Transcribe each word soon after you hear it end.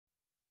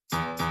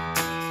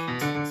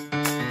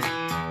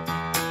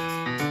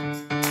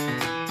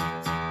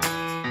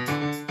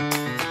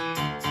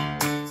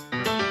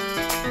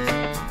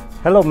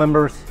Hello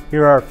members,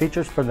 here are our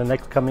features for the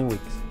next coming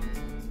weeks.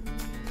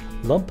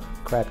 Lump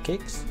crab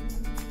cakes,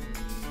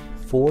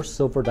 4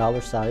 silver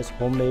dollar size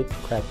homemade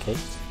crab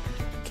cakes,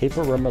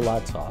 caper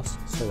remoulade sauce,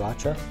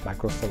 sriracha,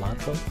 micro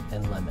cilantro,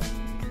 and lemon.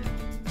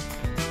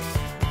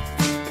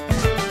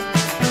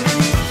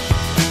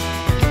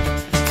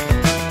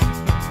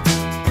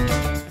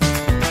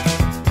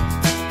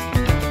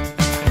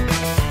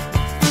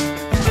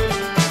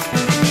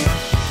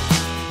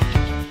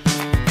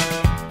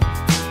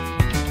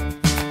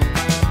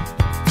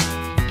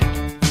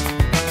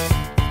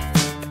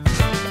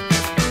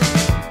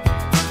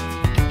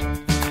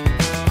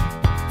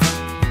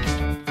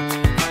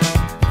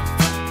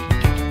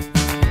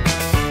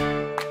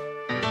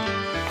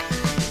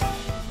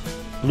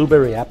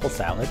 Blueberry apple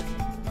salad,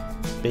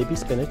 baby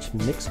spinach,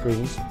 mixed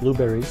greens,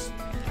 blueberries,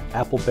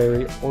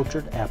 appleberry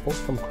orchard apples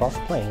from Cross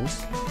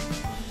Plains,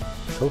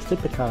 toasted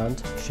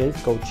pecans,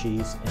 shaved goat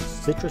cheese, and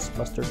citrus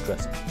mustard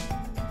dressing.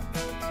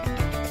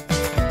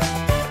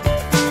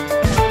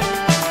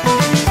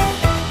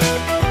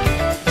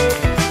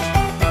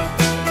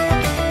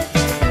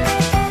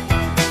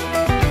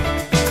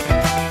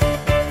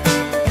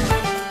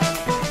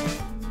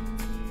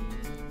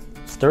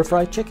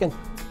 Stir-fried chicken.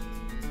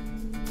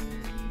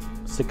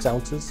 6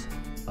 ounces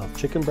of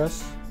chicken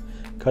breast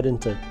cut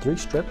into 3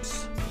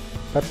 strips,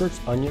 peppers,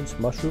 onions,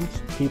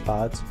 mushrooms, pea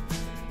pods,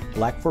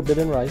 black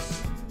forbidden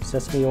rice,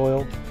 sesame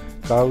oil,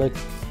 garlic,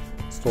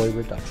 soy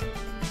reduction.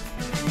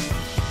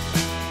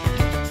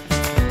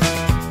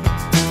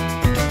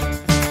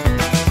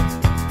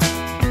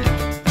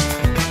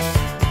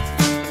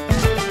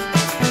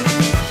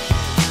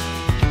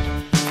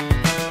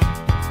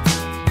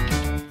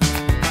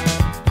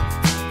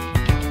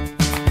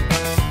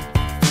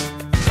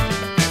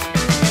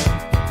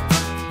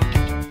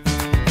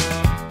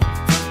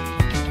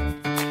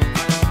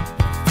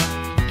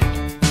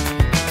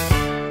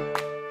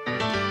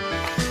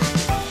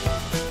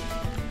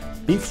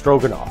 Beef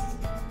stroganoff.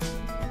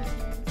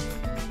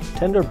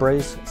 Tender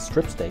braised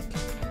strip steak,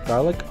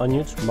 garlic,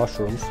 onions,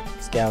 mushrooms,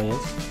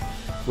 scallions,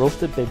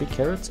 roasted baby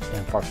carrots,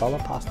 and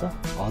farfalla pasta,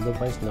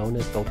 otherwise known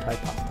as bow tie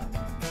pasta.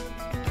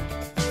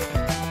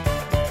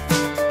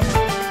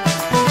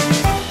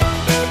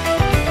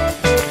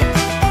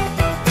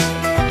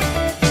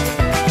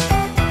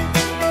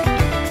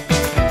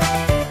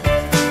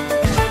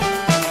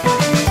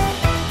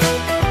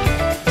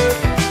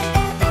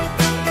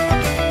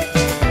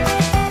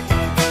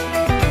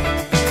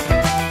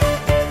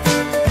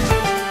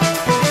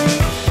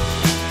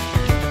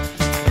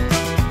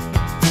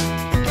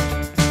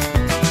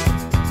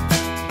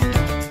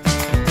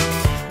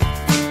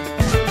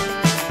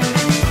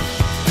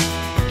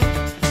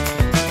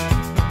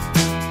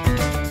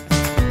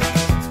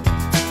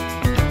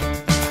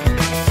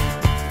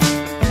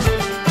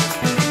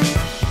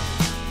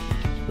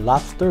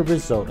 Lobster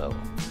risotto.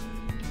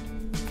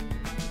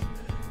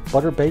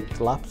 Butter-baked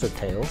lobster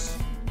tails,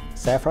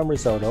 saffron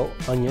risotto,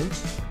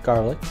 onions,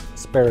 garlic,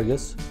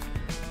 asparagus,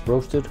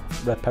 roasted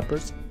red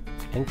peppers,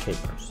 and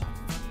capers.